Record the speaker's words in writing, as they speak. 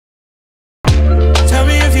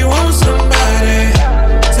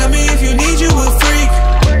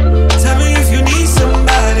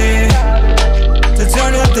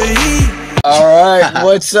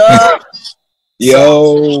what's up?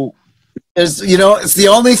 Yo. Is it's the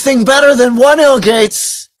only thing better than one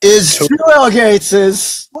ill.Gates is two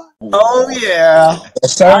ill.Gateses. Oh yeah.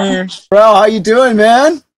 Yes, sir. Bro, how you doing,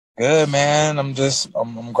 man? Good, man. I'm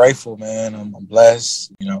grateful, man. I'm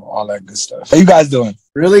blessed, all that good stuff. How you guys doing?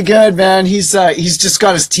 Really good, man. He's just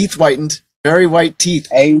got his teeth whitened. Very white teeth.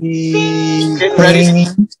 Hey.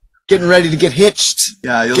 Getting ready to get hitched.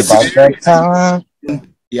 Yeah, you'll About that time.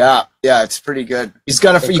 Yeah, it's pretty good. He's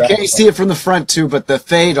got you can't see it from the front too, but the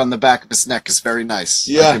fade on the back of his neck is very nice.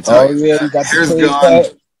 Yeah. You got Hair's the gone.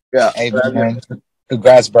 Yeah. Hey, man.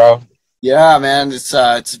 Congrats, bro. Yeah, man.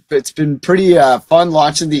 It's been pretty fun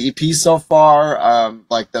launching the EP so far.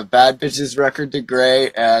 Like the Bad Bitches record did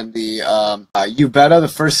great, and the You Betta, the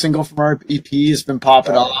first single from our EP, has been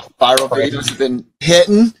popping off. Viral videos have been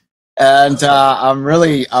hitting, and I'm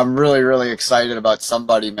really excited about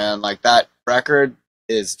Somebody, man. Like that record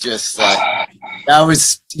is just like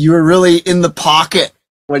you were really in the pocket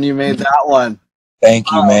when you made that one.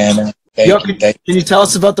 Thank you, man. Can you tell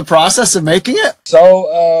us about the process of making it?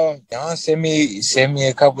 So, John sent me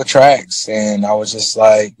a couple of tracks, and I was just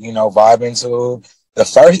like, vibing to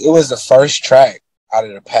it was the first track out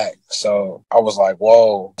of the pack. So I was like,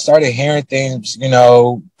 whoa. I started hearing things,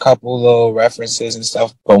 couple little references and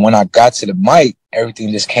stuff. But when I got to the mic,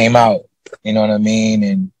 everything just came out. You know what I mean?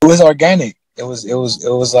 And it was organic. It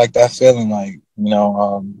was like that feeling, like,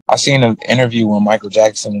 I seen an interview when Michael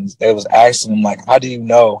Jackson, they was asking him, like, how do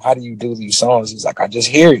you do these songs? He's like, I just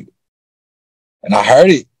hear it. And I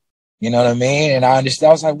heard it, you know what I mean? And I understood.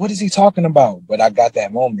 I was like, what is he talking about? But I got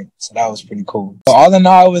that moment. So that was pretty cool. So all in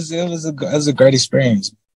all, it was a great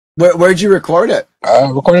experience. Where'd you record it? I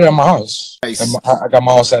recorded it at my house. Nice. I got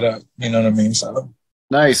my own setup, you know what I mean? So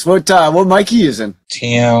nice. What mic you using?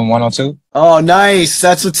 TM102. Oh, nice.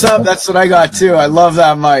 That's what's up. That's what I got too. I love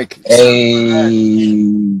that mic. Hey,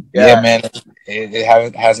 yeah, man.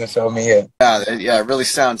 It hasn't failed me yet. Yeah. It really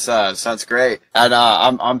sounds great. And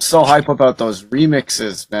I'm so hype about those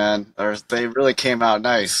remixes, man. They really came out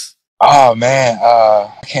nice. Oh man,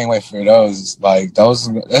 I can't wait for those. Like those,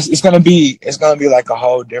 it's gonna be like a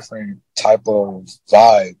whole different type of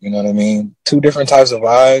vibe. You know what I mean? Two different types of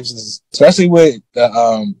vibes, especially with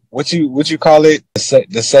the what you call it,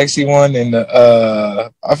 the sexy one and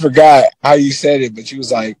the I forgot how you said it, but you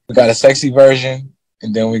was like, we got a sexy version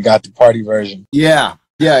and then we got the party version. Yeah.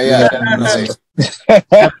 Definitely.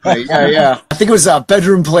 Yeah. I think it was a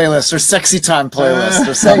bedroom playlist or sexy time playlist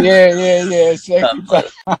or something. Yeah. Sexy.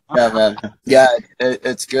 Yeah, man. Yeah,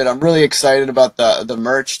 it's good. I'm really excited about the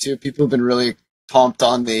merch too. People have been really pumped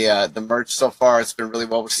on the merch so far. It's been really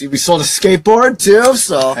well received. We sold a skateboard too,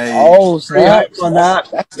 so oh snap on that.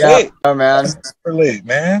 That's it. Oh man, that's super lit,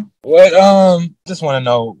 man. What just want to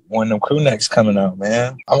know when the crew necks coming out,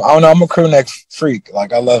 man. I don't know. I'm a crew neck freak.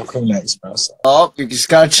 Like I love crew necks, bro. So. Oh, you just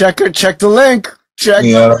gotta check the link. Check.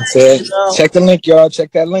 You know what I'm saying? Check the link, y'all.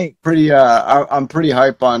 Check that link. I'm pretty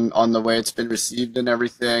hype on the way it's been received and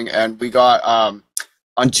everything. And we got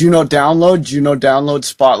on Juno Download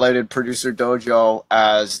spotlighted Producer Dojo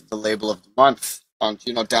as the label of the month on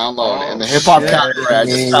Juno Download in the hip hop category. I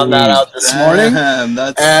just found that out this morning, and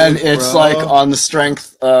sick, it's like on the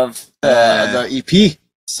strength of the EP.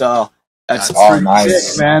 So that's pretty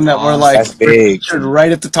nice, sick, man. That we're like featured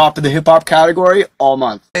right at the top of the hip hop category all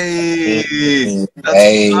month. Hey,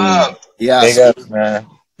 Yeah, big ups, man.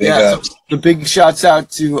 Big ups. So the big shouts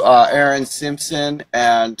out to Aaron Simpson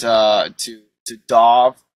and to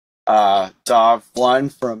Dov 1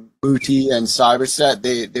 from Booty and Cyberset.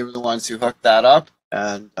 They were the ones who hooked that up,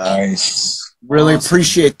 and nice. Really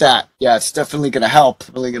appreciate that. Yeah, it's definitely gonna help.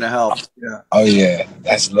 Really gonna help. Yeah. Oh yeah,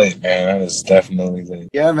 that's lit, man. That is definitely lit.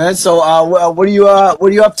 Yeah, man. So, what are you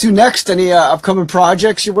up to next? Any upcoming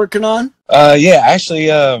projects you're working on? Yeah,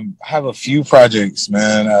 actually, I have a few projects,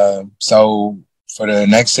 man. So for the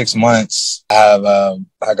next 6 months, I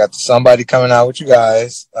got Somebody coming out with you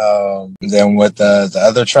guys. Then with the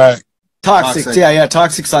other track, Toxic. Yeah.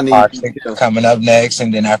 Toxic's on the Toxic coming up next,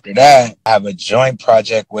 and then after that, I have a joint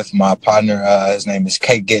project with my partner. His name is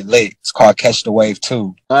Kate Get Lit. It's called Catch the Wave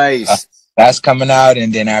 2. Nice. That's coming out,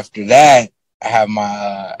 and then after that, I have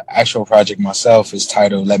my actual project myself. Is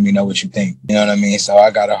titled "Let Me Know What You Think." You know what I mean? So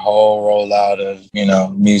I got a whole rollout of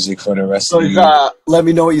music for the rest of the year. Let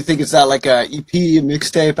Me Know What You Think. Is that like a EP, a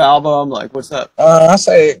mixtape, album? Like what's that? I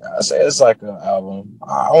say it's like an album.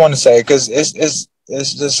 I want to say because it's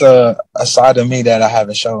just a side of me that I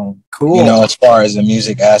haven't shown. Cool. As far as the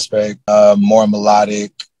music aspect, more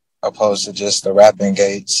melodic opposed to just the rapping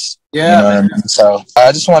Gates. Yeah. You know what I mean? So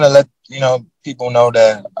I just want to let people know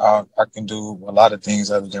that I can do a lot of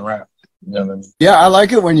things other than rap. You know what I mean? Yeah, I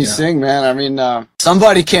like it when you sing, man. I mean,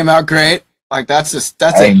 Somebody came out great. Like that's a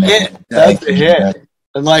hit. That's a hit.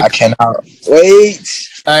 And like I cannot wait.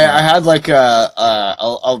 I had like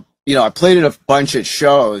you know, I played it a bunch at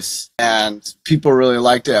shows and people really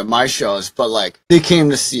liked it at my shows, but like they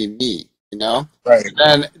came to see me, you know? Right.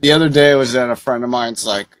 And the other day I was at a friend of mine's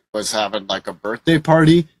like was having like a birthday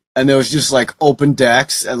party and there was just like open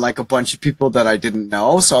decks and like a bunch of people that I didn't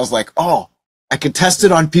know. So I was like, oh, I can test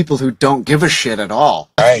it on people who don't give a shit at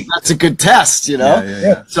all. Right. That's a good test, you know?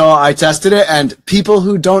 Yeah. So I tested it and people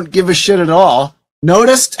who don't give a shit at all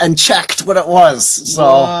noticed and checked what it was. So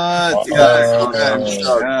what? Yeah,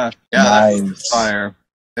 nice. That's fire.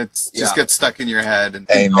 It's just gets stuck in your head and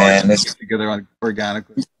hey man, it's together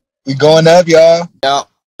organically. We going up, y'all. Yeah,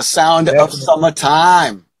 the sound of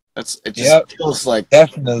summertime. It just feels like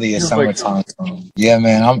definitely a summertime song. Yeah,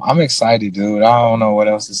 man, I'm excited, dude. I don't know what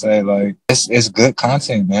else to say. Like it's good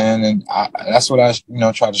content, man, and that's what I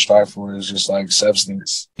try to strive for is just like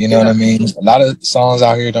substance. You know what I mean? A lot of songs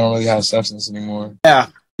out here don't really have substance anymore. Yeah,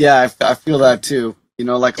 I feel that too. You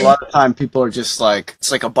know, like a lot of time people are just like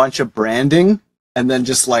it's like a bunch of branding and then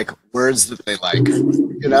just like words that they like.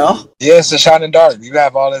 You know? Yeah, it's a shot in the dark. You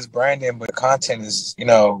have all this branding, but the content is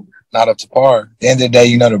not up to par. At the end of the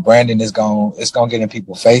day, the branding is gonna get in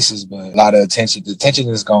people's faces, but a lot of the attention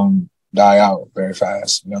is gonna die out very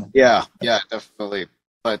fast, Yeah, definitely.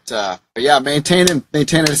 But yeah, maintaining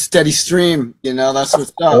a steady stream, that's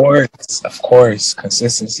what's up. Of course.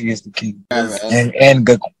 Consistency is the key. And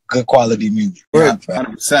good quality music. Yeah,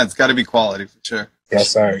 100%. It's gotta be quality for sure.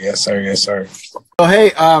 Yes, sir. So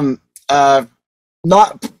hey, I'm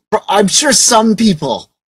sure some people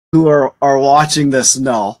who are watching this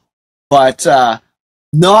know. But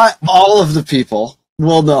not all of the people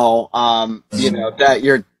will know, that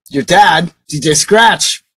your dad, DJ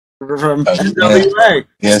Scratch from N.W.A.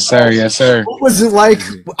 Yes, sir. What was it like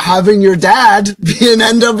having your dad be in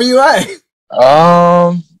N.W.A?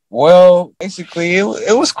 Well, basically,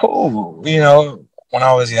 it was cool. When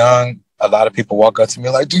I was young, a lot of people walk up to me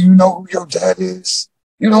like, "Do you know who your dad is?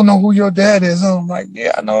 You don't know who your dad is?" I'm like,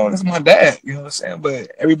 "Yeah, I know. That's my dad." You know what I'm saying?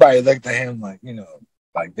 But everybody looked at him like,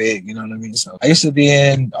 like big, you know what I mean? So I used to be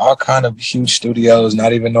in all kind of huge studios,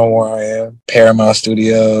 not even know where I am. Paramount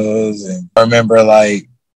Studios. And I remember like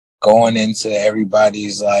going into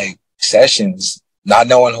everybody's like sessions, not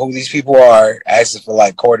knowing who these people are, asking for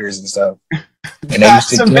like quarters and stuff. And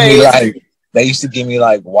they used to give me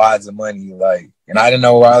like wads of money, like, and I didn't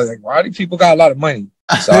know why. I was like, why do people got a lot of money?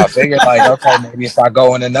 So I figured like, okay, maybe if I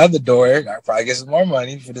go in another door, I probably get some more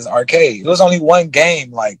money for this arcade. It was only one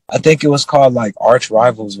game. Like, I think it was called like Arch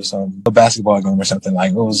Rivals or something, a basketball game or something.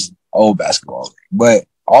 Like, it was old basketball. But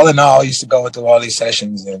all in all, I used to go through all these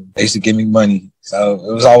sessions and they used to give me money. So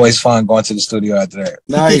it was always fun going to the studio after that.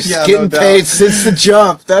 Nice. Getting paid since the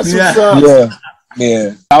jump. That's what's up.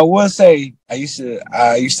 Yeah. I would say I used to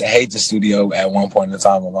hate the studio at one point in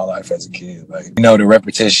time of my life as a kid. Like, the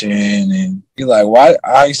repetition and you're like, why?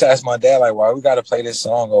 I used to ask my dad, like, why we got to play this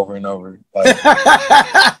song over and over? Like,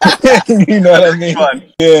 you know what I mean?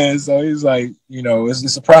 Fun. Yeah. So he's like, it's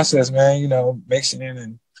just a process, man, mixing in,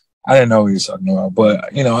 and I didn't know what he was talking about,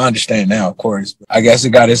 but, I understand now, of course. I guess it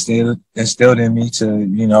got instilled in me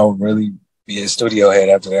to, really be a studio head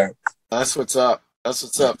after that. That's what's up.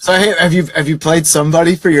 So hey, have you played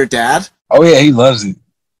Somebody for your dad? Oh yeah, he loves it.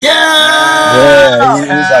 Yeah.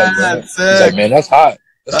 He's like, man, that's hot.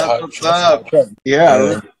 That's hot.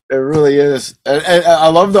 Yeah, it really is. And I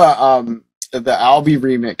love the Albie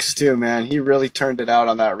remix too, man. He really turned it out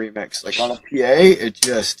on that remix. Like on a PA, it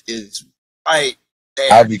just is right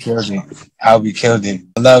there. Albie killed it.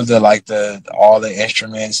 I love all the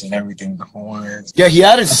instruments and everything, the horns. Yeah, he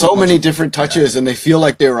added so many different touches, and they feel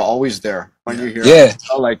like they were always there when you hear them.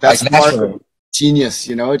 Like that's natural. Genius.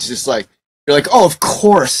 It's just like you're like, oh, of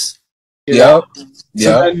course. Yep.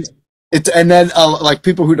 And then like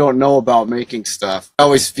people who don't know about making stuff, I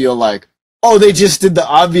always feel like, oh, they just did the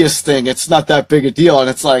obvious thing. It's not that big a deal. And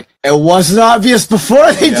it's like, it wasn't obvious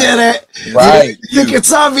before they did it. Right. You think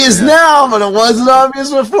it's obvious now, but it wasn't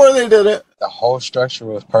obvious before they did it. The whole structure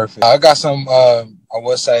was perfect. I got some, I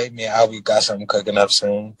would say me and Albie got something cooking up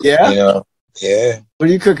soon. Yeah? Yeah. What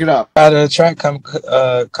are you cooking up? Got a track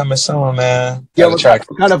coming soon, man. Yeah, what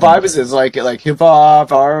kind of vibe is it? Like hip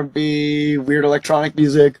hop, R&B, weird electronic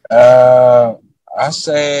music? I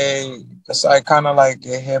say it's like kind of like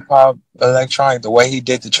a hip hop electronic. The way he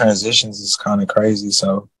did the transitions is kind of crazy.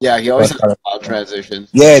 So yeah, he always has wild transitions.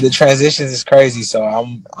 Yeah, the transitions is crazy. So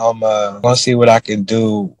I'm gonna see what I can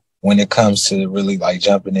do when it comes to really like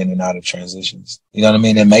jumping in and out of transitions. You know what I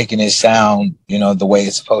mean? And making it sound, you know, the way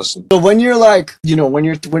it's supposed to. So when you're like, you know, when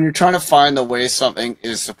you're trying to find the way something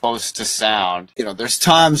is supposed to sound, you know, there's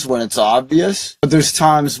times when it's obvious, but there's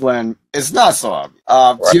times when it's not so obvious.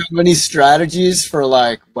 Right. Do you have any strategies for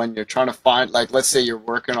like when you're trying to find, like, let's say you're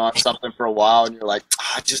working on something for a while and you're like,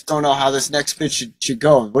 I just don't know how this next bit should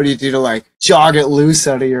go. What do you do to like jog it loose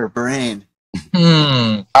out of your brain?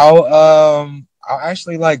 I'll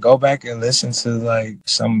actually like go back and listen to like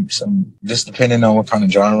some just depending on what kind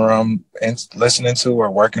of genre I'm listening to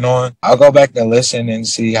or working on. I'll go back and listen and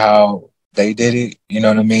see how they did it. You know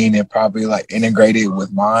what I mean? And probably like integrate it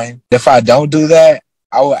with mine. If I don't do that,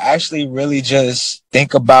 I will actually really just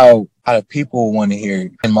think about how the people want to hear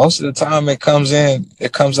it. And most of the time it comes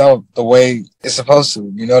out the way it's supposed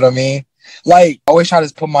to. You know what I mean? Like, I always try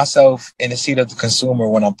to put myself in the seat of the consumer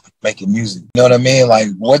when I'm making music. You know what I mean? Like,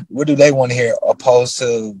 what do they want to hear opposed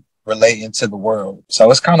to relating to the world?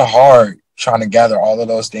 So it's kind of hard trying to gather all of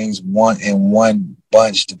those things in one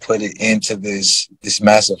bunch to put it into this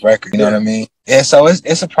massive record. You know what I mean? And so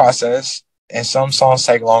it's a process. And some songs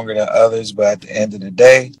take longer than others, but at the end of the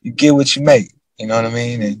day, you get what you make. You know what I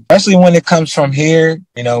mean? And especially when it comes from here,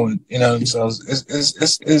 so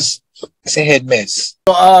it's a hit miss.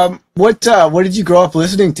 So, what did you grow up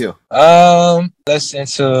listening to? Listen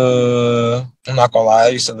to, I'm not gonna lie, I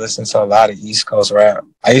used to listen to a lot of East Coast rap.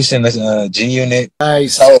 I used to listen to G-Unit.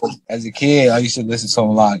 Nice. So as a kid, I used to listen to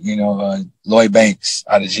a lot, Lloyd Banks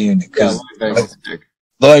out of G-Unit. Yeah,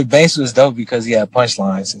 Lloyd Banks was dope because he had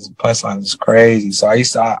punchlines. His punchlines was crazy. So I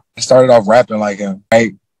started off rapping like him,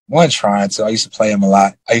 right? Wasn't trying to. I used to play him a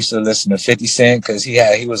lot. I used to listen to 50 Cent because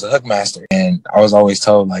he was a hook master. And I was always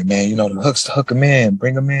told, like, man, the hooks to hook him in,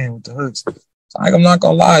 bring him in with the hooks. So, like, I'm not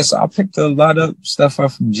gonna lie. So I picked a lot of stuff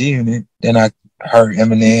up from G-Unit. Then I heard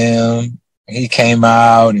Eminem. He came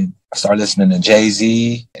out and I started listening to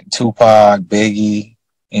Jay-Z and Tupac, Biggie.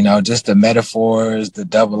 Just the metaphors, the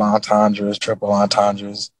double entendres, triple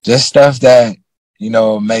entendres, just stuff that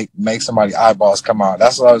make somebody's eyeballs come out.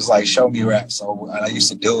 That's what I was like, show me rap. So what I used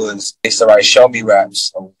to do is I used to write show me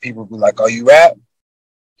raps. So people be like, oh, you rap?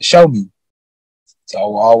 Show me. So I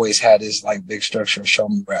always had this like big structure of show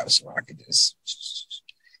me raps where I could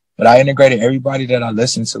but I integrated everybody that I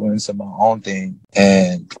listened to into my own thing.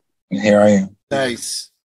 And here I am. Nice.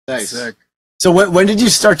 Sick. So when did you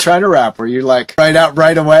start trying to rap? Were you like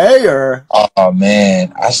right away or? Oh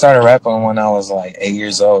man, I started rapping when I was like 8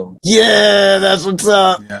 years old. Yeah, that's what's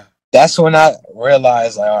up. Yeah. That's when I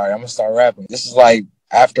realized like, all right, I'm gonna start rapping. This is like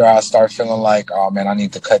after I start feeling like, oh man, I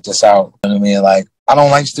need to cut this out. You know what I mean? Like, I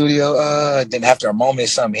don't like studio. Then after a moment,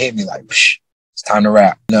 something hit me like, psh, it's time to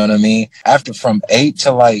rap. You know what I mean? After from 8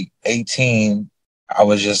 to like 18, I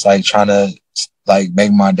was just like trying to like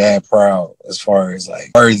make my dad proud as far as like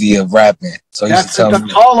worthy of rapping. So he used to tell me,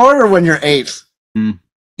 tall order when you're 8.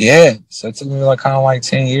 Yeah, so it took me like kind of like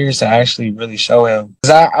 10 years to actually really show him.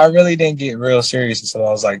 Because I really didn't get real serious until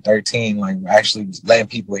I was like 13, like actually letting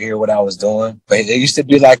people hear what I was doing. But it used to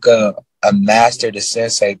be like a master to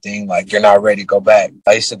sensei thing, like you're not ready, go back.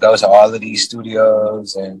 I used to go to all of these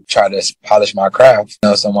studios and try to polish my craft,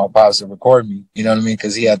 so my pops would record me, you know what I mean?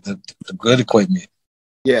 Because he had the good equipment.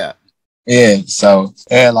 Yeah. Yeah, so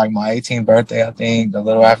like my 18th birthday, I think, a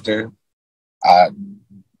little after, I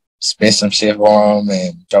spit some shit for him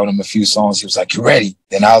and showed him a few songs. He was like, you ready?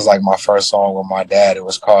 Then I was like my first song with my dad. It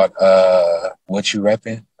was called What You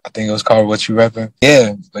Reppin'? I think it was called What You Reppin'.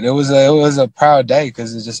 Yeah, but it was a proud day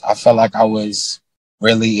because I felt like I was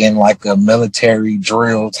really in like a military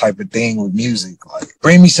drill type of thing with music. Like,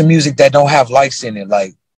 bring me some music that don't have likes in it.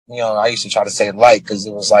 Like, I used to try to say like because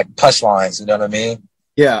it was like punchlines, you know what I mean?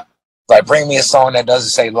 Yeah. Like, bring me a song that doesn't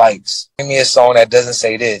say likes. Bring me a song that doesn't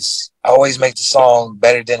say this. I always make the song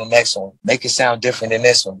better than the next one. Make it sound different than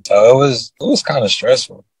this one. So it was kind of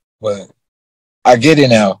stressful, but I get it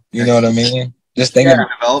now. You know what I mean? Just thinking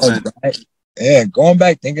about development. Yeah, going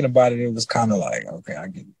back thinking about it, it was kind of like, okay, I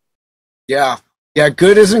get it. Yeah. Yeah,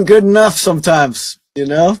 good isn't good enough sometimes,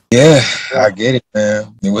 Yeah, I get it,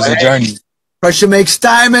 man. It was a journey. Pressure makes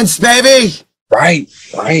diamonds, baby. Right.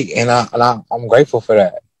 And I'm grateful for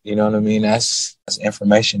that. You know what I mean? That's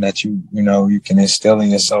information that you can instill in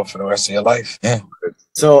yourself for the rest of your life. Yeah.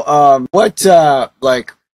 So, what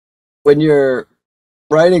like when you're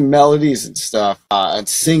writing melodies and stuff and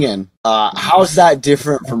singing, how's that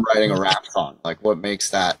different from writing a rap song? Like, what makes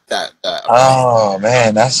that? Oh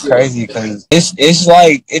man, that's crazy because it's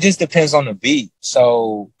like it just depends on the beat.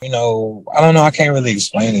 So I don't know, I can't really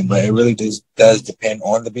explain it, but it really does depend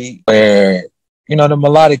on the beat. Where you know, the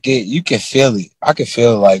melodic, you can feel it. I can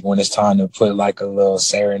feel like when it's time to put like a little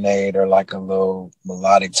serenade or like a little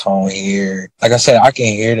melodic tone here. Like I said, I can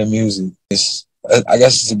hear the music. I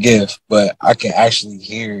guess it's a gift, but I can actually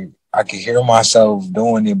hear. I can hear myself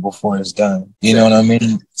doing it before it's done. You know what I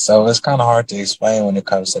mean? So it's kind of hard to explain when it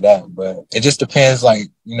comes to that, but it just depends, like,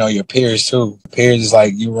 you know, your peers too. Peers is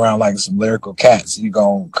like you around like some lyrical cats, you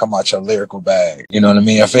gonna come out your lyrical bag. You know what I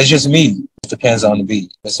mean? If it's just me, it depends on the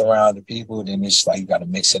beat. If it's around other people, then it's like you gotta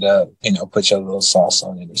mix it up, you know, put your little sauce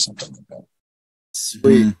on it or something like that.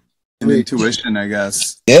 Sweet. And intuition, I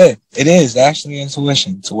guess. Yeah, it is actually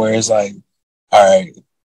intuition to where it's like, all right,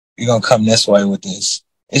 you're gonna come this way with this.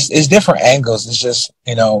 It's different angles. It's just,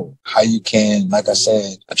 you know, how you can, like I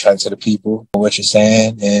said, attract to the people, what you're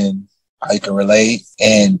saying and how you can relate.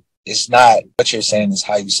 And it's not what you're saying, is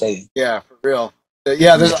how you say it. Yeah, for real.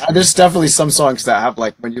 Yeah, there's definitely some songs that have,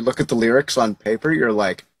 like, when you look at the lyrics on paper, you're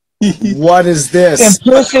like, what is this?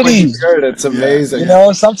 Simplicity. It's amazing. You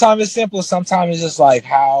know, sometimes it's simple. Sometimes it's just like,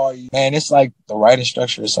 how are you? Man, it's like the writing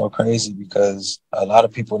structure is so crazy because a lot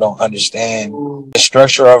of people don't understand the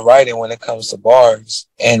structure of writing when it comes to bars.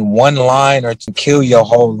 And one line or to kill your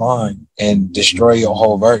whole line and destroy your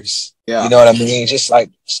whole verse. Yeah. You know what I mean? Just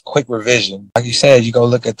like quick revision. Like you said, you go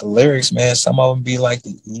look at the lyrics, man. Some of them be like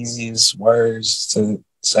the easiest words to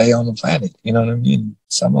say on the planet. You know what I mean?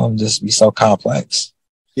 Some of them just be so complex.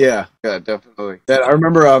 Yeah, definitely. I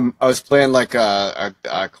remember I was playing like a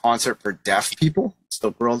concert for deaf people. It's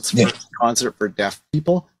the world's first concert for deaf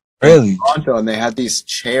people. Really? In Toronto, and they had these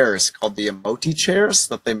chairs called the Emoti chairs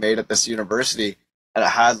that they made at this university, and it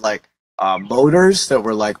had like motors that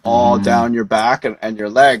were like all down your back and your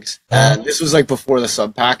legs. And this was like before the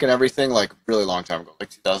sub pack and everything, like really long time ago, like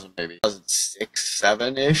 2000, maybe 2006,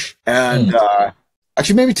 7-ish. And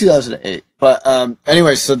actually maybe 2008. But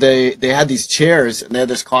anyway, so they had these chairs and they had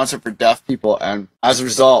this concert for deaf people. And as a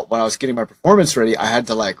result, when I was getting my performance ready, I had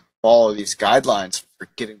to like follow these guidelines for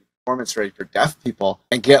getting the performance ready for deaf people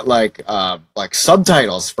and get like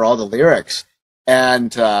subtitles for all the lyrics.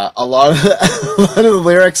 And a lot of the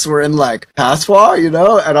lyrics were in like patois, you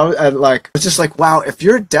know, and I was just like, wow, if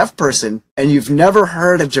you're a deaf person and you've never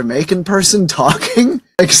heard a Jamaican person talking,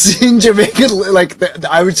 like seeing Jamaican, like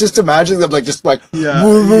I was just imagining them like just like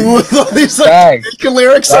with all these like Jamaican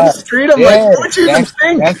lyrics on the street. I'm like, what would you even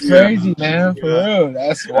think? That's crazy, man. For real,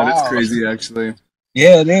 that's wild. That is crazy, actually.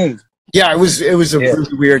 Yeah, it is. Yeah, it was a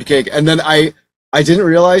really weird gig, and then I didn't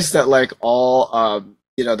realize that like all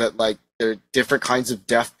you know, that like there are different kinds of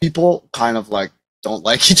deaf people kind of like don't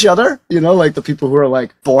like each other, you know, like the people who are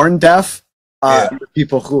like born deaf, and the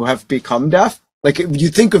people who have become deaf. Like you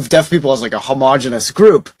think of deaf people as like a homogenous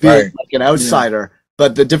group, being like an outsider,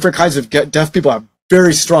 but the different kinds of deaf people have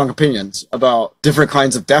very strong opinions about different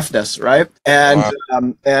kinds of deafness, right? And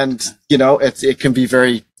and you know, it can be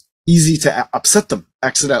very easy to upset them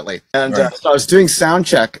accidentally. And so I was doing sound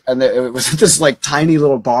check, and it was this like tiny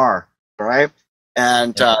little bar, right?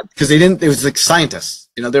 And because it was like scientists,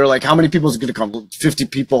 you know, they were like, how many people is going to come? 50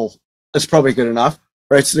 people. That's probably good enough,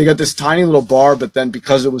 right? So they got this tiny little bar, but then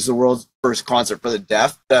because it was the world's first concert for the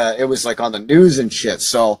deaf, it was like on the news and shit.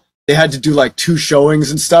 So they had to do like 2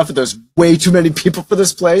 showings and stuff. And there's way too many people for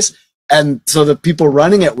this place. And so the people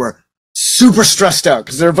running it were super stressed out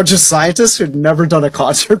because they're a bunch of scientists who'd never done a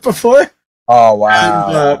concert before. Oh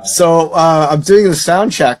wow! And, so I'm doing the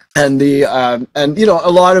sound check, and and you know,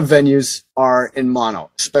 a lot of venues are in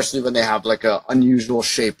mono, especially when they have like a unusual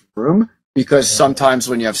shaped room, because sometimes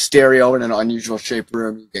when you have stereo in an unusual shaped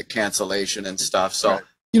room, you get cancellation and stuff. So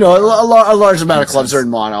you know, a large amount of clubs are in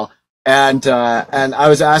mono. And I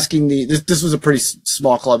was asking this was a pretty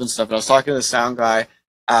small club and stuff, and I was talking to the sound guy.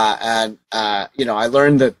 You know, I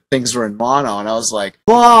learned that things were in mono, and I was like,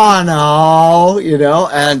 mono, you know,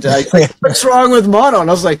 and like, what's wrong with mono? And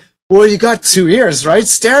I was like, well, you got 2 ears, right?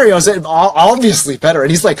 Stereo's obviously better. And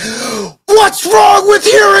he's like, what's wrong with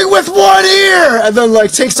hearing with 1 ear? And then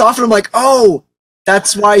like takes off, and I'm like, oh,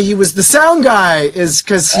 that's why he was the sound guy, is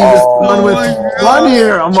because he was the one with 1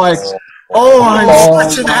 ear. I'm like, oh, I'm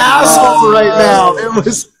such an asshole right now. It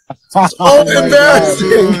was so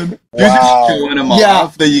embarrassing. Wow. You're just him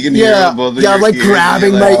off that you can hear both of your like ears,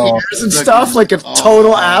 grabbing my ears and stuff, like a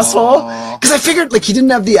total asshole. Because I figured like he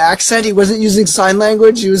didn't have the accent, he wasn't using sign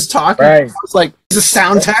language, he was talking. I was like, he's a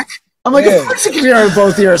sound tech. I'm like, of course you can hear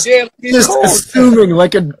both ears. Just assuming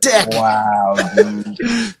like a dick. Wow,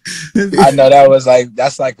 dude. I know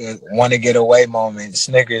that's like a want to get away moment.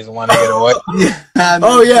 Snickers want to get away.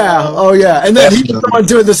 Oh yeah. And then he was the one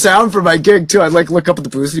doing the sound for my gig too. I'd like look up at the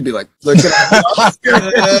booth and he'd be like, look at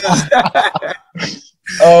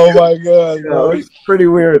Oh my god, It was pretty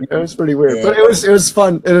weird. It was pretty weird, but it was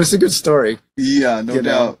fun. It was a good story. Yeah, no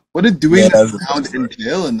doubt. What did doing that sound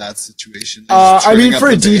entail in that situation? I mean, for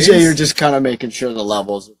a DJ, you're just kind of making sure the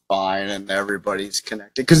levels are fine and everybody's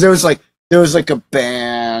connected. Because there was like a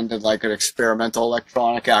band and like an experimental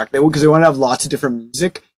electronic act. Because they want to have lots of different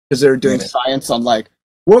music because they were doing science on like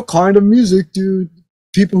what kind of music do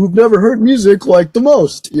people who've never heard music like the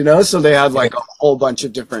most, you know? So they had like a whole bunch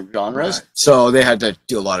of different genres. Right. So they had to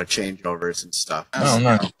do a lot of changeovers and stuff. Oh,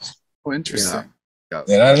 nice. Oh, interesting. You know?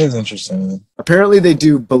 Yeah, that is interesting. Apparently they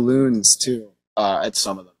do balloons too, at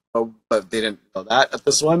some of them. But they didn't know that at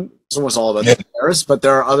this one. This one was all about the Paris, but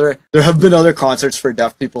there have been other concerts for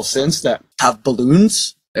deaf people since that have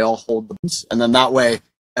balloons. They all hold balloons. And then that way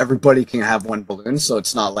everybody can have one balloon. So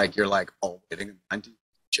it's not like you're like all waiting in line to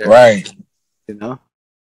chair. Right. You know?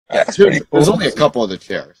 Yeah, that's pretty cool. There's only a couple of the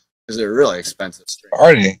chairs because they're really expensive.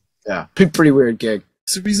 Are they? Yeah, pretty weird gig.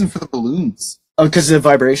 What's the reason for the balloons? Oh, because of the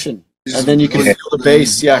vibration, and then you can feel the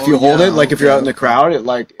bass. Yeah, if you hold it, like if you're out in the crowd,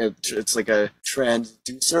 it's like a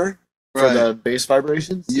transducer for the bass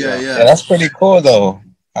vibrations. Yeah. That's pretty cool though.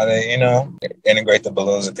 How they, integrate the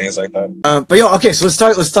balloons and things like that. But okay, so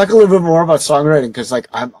let's talk a little bit more about songwriting because like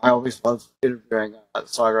I always love interviewing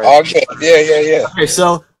songwriting. Okay, yeah. Okay,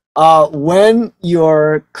 so. When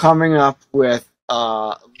you're coming up with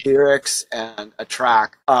lyrics and a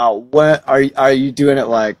track, what are you doing it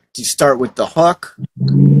like? Do you start with the hook,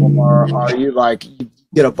 or are you like you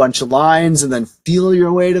get a bunch of lines and then feel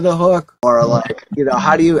your way to the hook, or like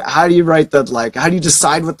how do you write that? Like how do you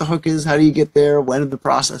decide what the hook is? How do you get there? When in the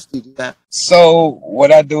process do you do that? So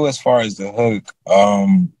what I do as far as the hook,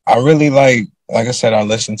 I really like I said, I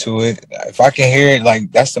listen to it. If I can hear it, like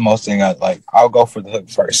that's the most thing I like. I'll go for the hook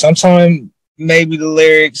first. Sometimes maybe the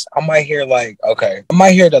lyrics, I might hear I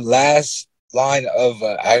might hear the last line of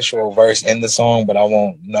an actual verse in the song, but I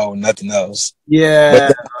won't know nothing else. Yeah.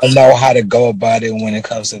 But I know how to go about it when it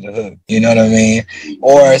comes to the hook. You know what I mean?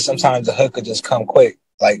 Or sometimes the hook could just come quick,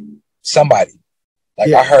 like somebody.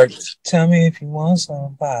 Like I heard, tell me if you want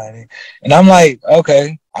somebody. And I'm like,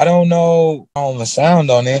 okay, I don't know the sound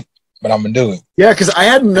on it, but I'm gonna do it. Yeah, because I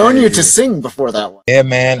hadn't known you to sing before that one. Yeah,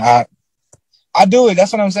 man, I do it.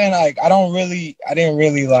 That's what I'm saying. Like, I didn't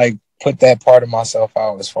really like put that part of myself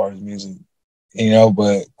out as far as music,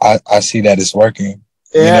 but I see that it's working.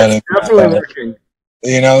 Yeah, it's definitely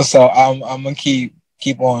working. So I'm gonna keep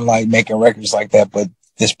on like making records like that. But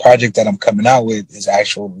this project that I'm coming out with is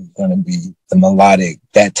actually gonna be the melodic,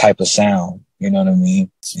 that type of sound. You know what I mean?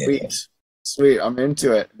 Sweet. I'm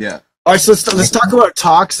into it. Yeah. All right, so let's talk about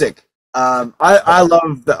Toxic. I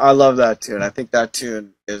love that tune. I think that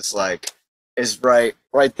tune is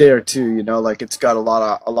right there too. Like it's got a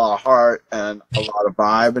lot of heart and a lot of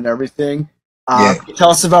vibe and everything. Tell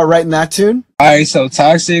us about writing that tune. All right, so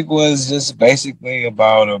Toxic was just basically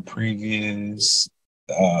about a previous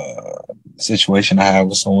situation I had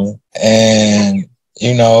with someone, and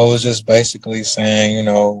it was just basically saying,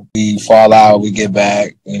 we fall out, we get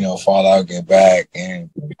back, fall out, get back. And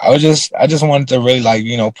I just wanted to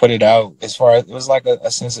really put it out as far as it was like a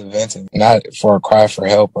sense of venting, not for a cry for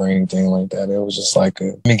help or anything like that. It was just like,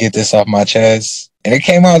 let me get this off my chest. And it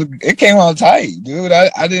came out tight, dude.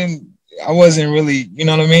 I wasn't really, you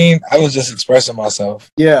know what I mean? I was just expressing myself.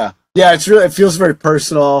 Yeah. Yeah. It feels very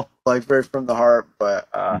personal, like very from the heart, but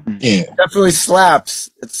it definitely slaps.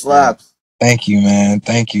 It slaps. Thank you, man.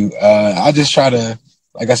 Thank you. I just try to,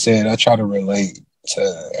 like I said, I try to relate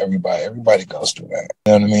to everybody. Everybody goes through that.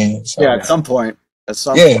 You know what I mean? So, at some point. At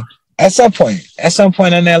some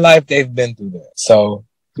point in their life, they've been through that. So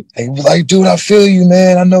they be like, dude, I feel you,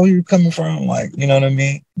 man. I know where you're coming from. Like, you know what I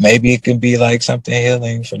mean? Maybe it could be like something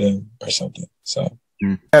healing for them or something. So.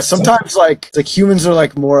 Yeah, sometimes like humans are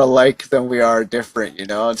like more alike than we are different,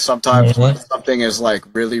 and sometimes when something is like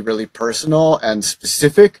really, really personal and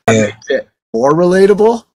specific, it makes it more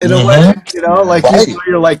relatable in a way, like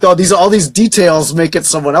you're like, oh, all these details make it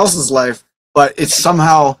someone else's life, but it's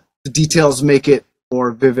somehow the details make it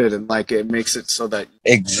more vivid and like it makes it so that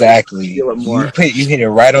exactly you feel it more. You hit it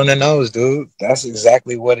right on the nose, dude. That's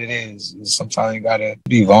exactly what it is. Sometimes you gotta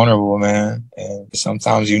be vulnerable, man, and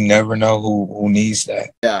sometimes you never know who needs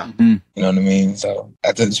that. Yeah. You know what I mean? So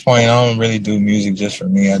at this point, I don't really do music just for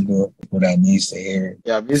me. I do it for people that needs to hear it.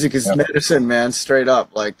 Yeah, music is medicine, man. Straight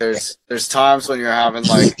up. Like there's times when you're having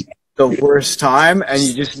like the worst time and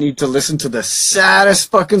you just need to listen to the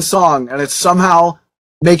saddest fucking song and it somehow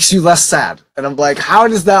makes you less sad. And I'm like, how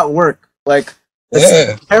does that work? Like, it's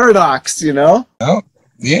a paradox, No,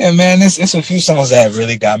 Yeah, man, it's a few songs that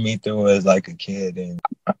really got me through as like a kid, and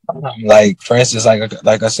like for instance,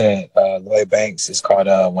 like I said, Lloyd Banks is called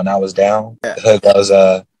 "When I Was Down." Yeah. The hook goes,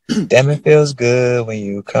 "Damn, it feels good when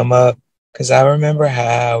you come up, 'cause I remember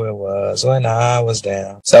how it was when I was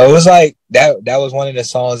down." So it was like that. That was one of the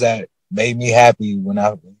songs that made me happy when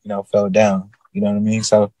I fell down. You know what I mean?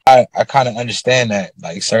 So I kind of understand that,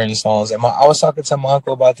 like certain songs. And I was talking to my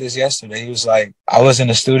uncle about this yesterday. He was like, I was in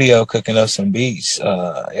the studio cooking up some beats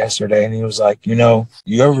yesterday, and he was like, you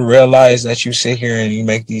ever realize that you sit here and you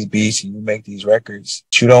make these beats and you make these records,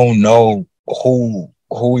 but you don't know who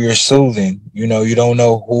you're soothing. You don't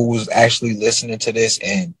know who's actually listening to this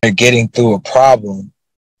and they're getting through a problem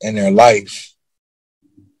in their life.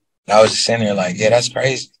 And I was just sitting there like, yeah, that's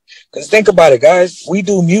crazy. Because think about it, guys. We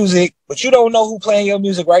do music, but you don't know who playing your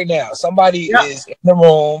music right now. Somebody is in the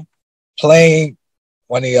room playing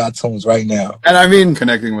one of y'all tunes right now. And I mean,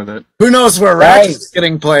 connecting with it. Who knows where Rack is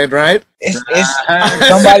getting played, right? It's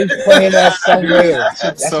somebody's playing that somewhere.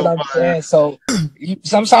 That's what I'm saying. So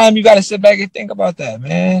sometimes you got to sit back and think about that,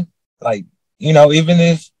 man. Like, even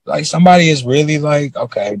if like somebody is really like,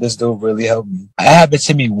 okay, this dude really helped me. It happened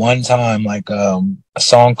to me one time, like a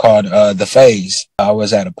song called "The Phase." I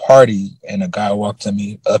was at a party and a guy walked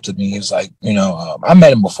up to me. He was like, I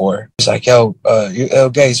met him before. He's like, yo, you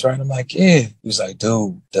ill.Gates, right? I'm like, yeah. He was like,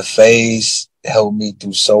 dude, The Phase helped me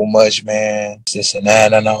through so much, man. This and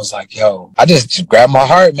that. And I was like, yo, I just grabbed my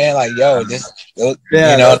heart, man. Like, yo, you know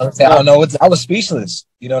what I'm saying? I don't know I was speechless.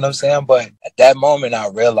 You know what I'm saying? But at that moment, I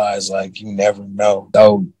realized, like, you never know.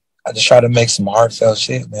 So I just try to make some heartfelt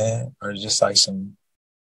shit, man. Or just like something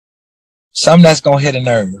that's going to hit a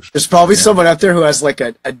nerve. There's probably someone out there who has like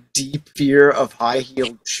a deep fear of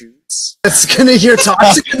high-heeled shoes. That's going to hear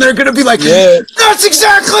Toxic and they're going to be like, that's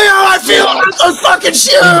exactly how I feel about those fucking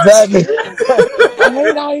shoes. Exactly. I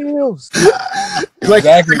hate high heels. Like,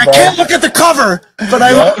 exactly, I can't look at the cover, but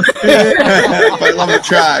I love I love the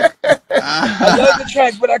track. I love the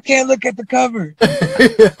track, but I can't look at the cover.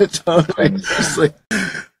 Totally. Just like,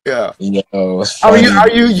 yeah. Are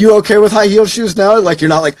you okay with high-heeled shoes now? Like, you're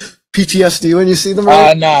not like PTSD when you see them?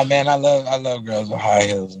 Right? Nah, man. I love girls with high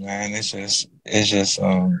heels, man. It's just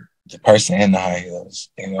the person in the high heels.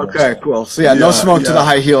 Okay, cool. So yeah, no smoke to the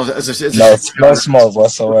high heels. No smoke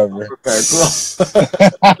whatsoever. Okay, cool.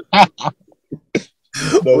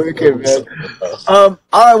 Wicked, man. All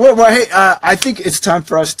right, well, hey, I think it's time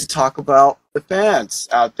for us to talk about the fans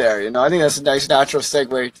out there. I think that's a nice natural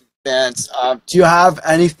segue to the fans. Do you have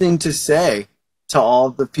anything to say to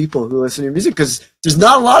all the people who listen to your music? Because there's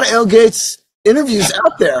not a lot of ill.Gates interviews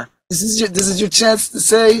out there. This is your chance to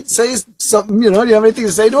say something. Do you have anything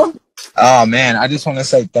to say to them? Oh man, I just want to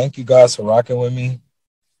say thank you guys for rocking with me.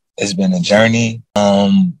 It's been a journey.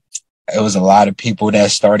 It was a lot of people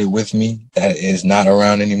that started with me that is not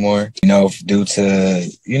around anymore, due to,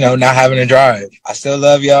 not having a drive. I still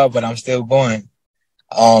love y'all, but I'm still going.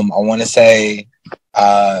 I want to say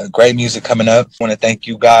great music coming up. I want to thank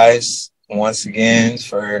you guys once again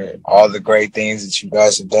for all the great things that you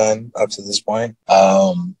guys have done up to this point.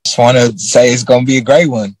 Just want to say it's going to be a great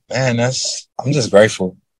one. Man, I'm just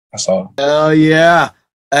grateful. That's all. Hell yeah.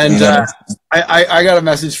 And I got a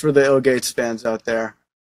message for the ill.Gates fans out there.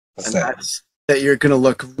 And that's that you're going to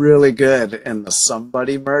look really good in the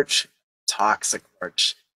Somebody merch, Toxic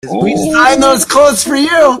merch. We designed those clothes for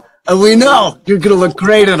you, and we know you're going to look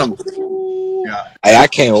great in them. Yeah. I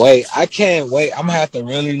can't wait. I'm going to have to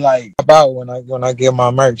really about when I get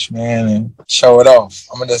my merch, man, and show it off.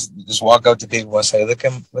 I'm going to just walk up to people and say, look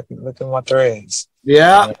at my threads.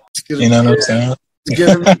 Yeah. You know what I'm saying? It's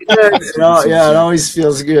good. It always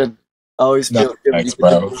feels good. Always feel good. Thanks,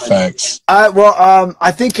 bro. Thanks. Well,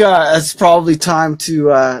 I think it's probably time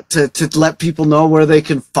to let people know where they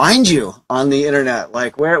can find you on the internet.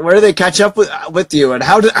 Like, where do they catch up with you, and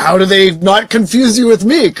how do they not confuse you with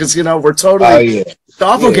me? Because we're totally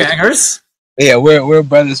doppelgangers. Yeah, we're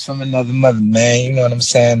brothers from another mother, man. You know what I'm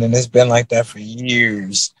saying? And it's been like that for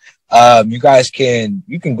years. You guys can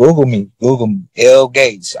Google me. Google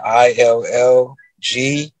ill.Gates, ILL.G8,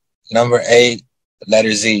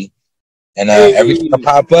 letter Z. And every time I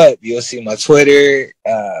pop up, you'll see my Twitter,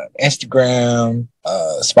 Instagram,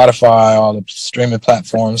 Spotify, all the streaming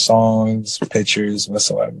platforms, songs, pictures,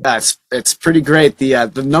 whatsoever. It's pretty great.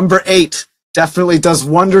 The number 8 definitely does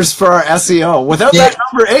wonders for our SEO. Without that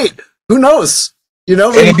number 8, who knows? We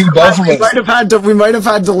might have had to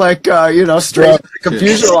straighten the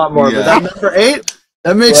confusion a lot more. But that number 8,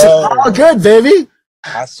 that makes it all good, baby.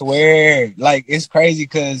 I swear, it's crazy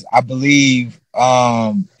because I believe,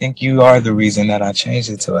 think you are the reason that I changed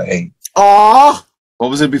it to an 8. Aw, What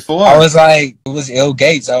was it before? I was like, it was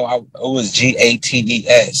ill.Gates. It was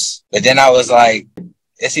G8z. But then I was like,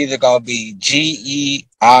 it's either gonna be G-E-I-G-H,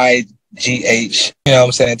 you know what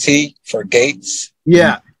I'm saying, T for Gates.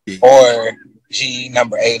 Yeah. Or G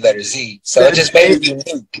number 8 letter Z. So it just made it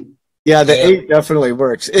unique. Yeah, the 8 definitely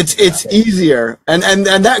works. It's easier, and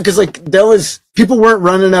that because like there was people weren't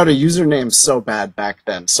running out of usernames so bad back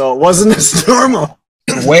then, so it wasn't as normal.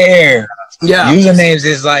 Where Yeah, usernames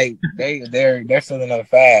is like they're filling up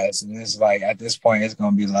fast, and it's like at this point it's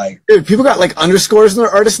gonna be like, dude, people got like underscores in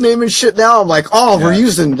their artist name and shit now. I'm like, oh, we're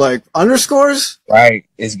using like underscores. Right,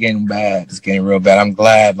 it's getting bad. It's getting real bad. I'm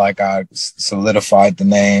glad like I solidified the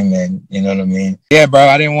name, and you know what I mean. Yeah, bro.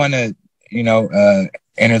 I didn't want to,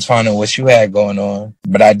 intertwining what you had going on,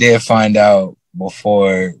 but I did find out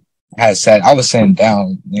before I was sitting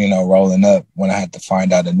down, rolling up when I had to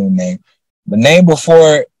find out a new name. The name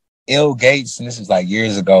before ill.Gates, and this was like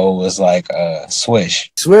years ago, was like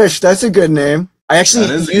Swish. Swish, that's a good name. I actually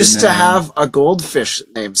used to have a goldfish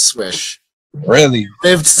named Swish. Really?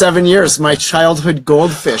 Lived 7 years, my childhood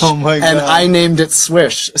goldfish. Oh my God. And I named it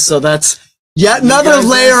Swish. So that's yet another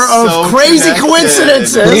layer of crazy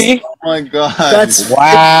coincidences. Oh my God. That's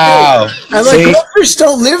wow. And like goldfish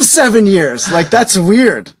don't live 7 years. Like that's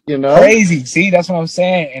weird, Crazy. See, that's what I'm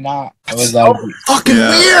saying. And I was like, fucking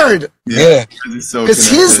weird. Yeah. Because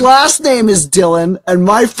his last name is Dylan and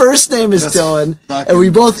my first name is Dylan. And we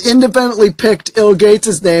both independently picked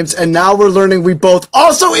ill.Gates' names, and now we're learning we both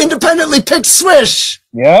also independently picked Swish.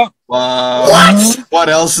 Yeah. Wow. What? What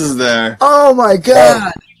else is there? Oh my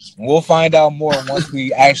God. We'll find out more once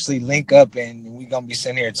we actually link up, and we're gonna be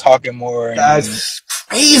sitting here talking more. That's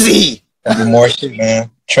crazy. There'll be more shit,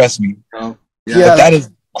 man. Trust me. Oh, yeah. But that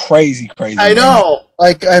is crazy. I know.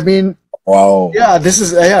 Like, I mean, wow. Yeah,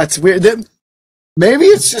 it's weird. Maybe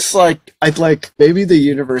it's just like maybe the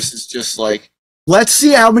universe is just like, let's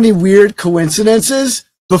see how many weird coincidences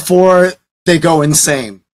before they go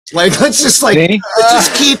insane. Like, let's just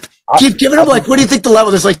keep giving them, like, what do you think the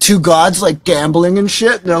level? There's like 2 gods like gambling and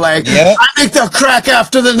shit, and they're like, I think they'll crack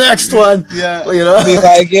after the next one. Yeah, be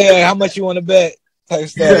like, how much you want to bet? Type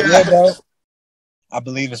stuff. Yeah, bro. I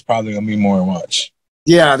believe it's probably gonna be more than much.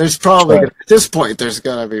 Yeah, there's probably at this point there's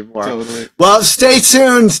gonna be more. Totally. Well, stay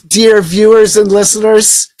tuned, dear viewers and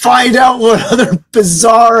listeners. Find out what other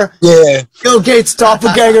bizarre ill.Gates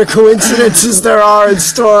doppelganger coincidences there are in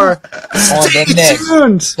store. Stay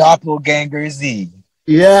tuned. Doppelganger Z.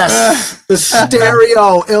 Yes, the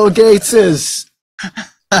stereo ill.Gates'.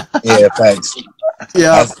 Yeah, thanks.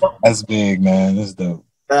 Yeah, that's big, man. That's dope.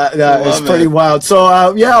 That is pretty wild. So,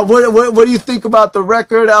 what do you think about the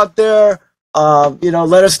record out there?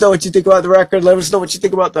 Let us know what you think about the record. Let us know what you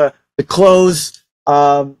think about the clothes.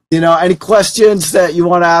 Any questions that you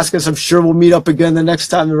want to ask us, I'm sure we'll meet up again the next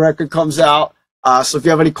time the record comes out. So if you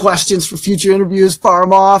have any questions for future interviews, fire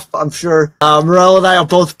them off. I'm sure Morel and I will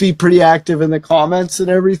both be pretty active in the comments and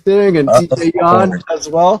everything, and DJ Jan as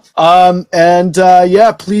well.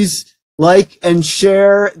 Please like and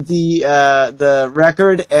share the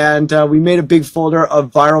record. And we made a big folder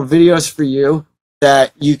of viral videos for you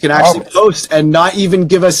that you can actually post and not even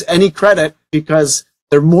give us any credit, because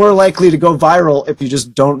they're more likely to go viral if you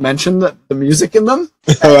just don't mention the music in them.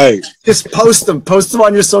 Right. Just post them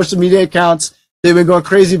on your social media accounts. They've been going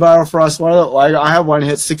crazy viral for us. I have one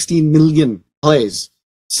hit 16 million plays.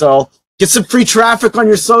 So get some free traffic on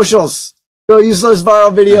your socials. Go use those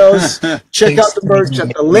viral videos. Check out the merch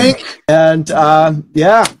at the link. And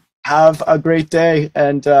have a great day.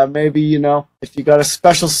 And maybe, if you got a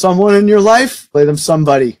special someone in your life, play them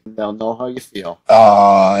somebody. They'll know how you feel.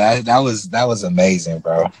 Oh, that was amazing,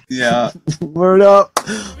 bro. Yeah. Word up.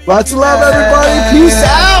 Lots of love, everybody. Peace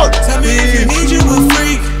out.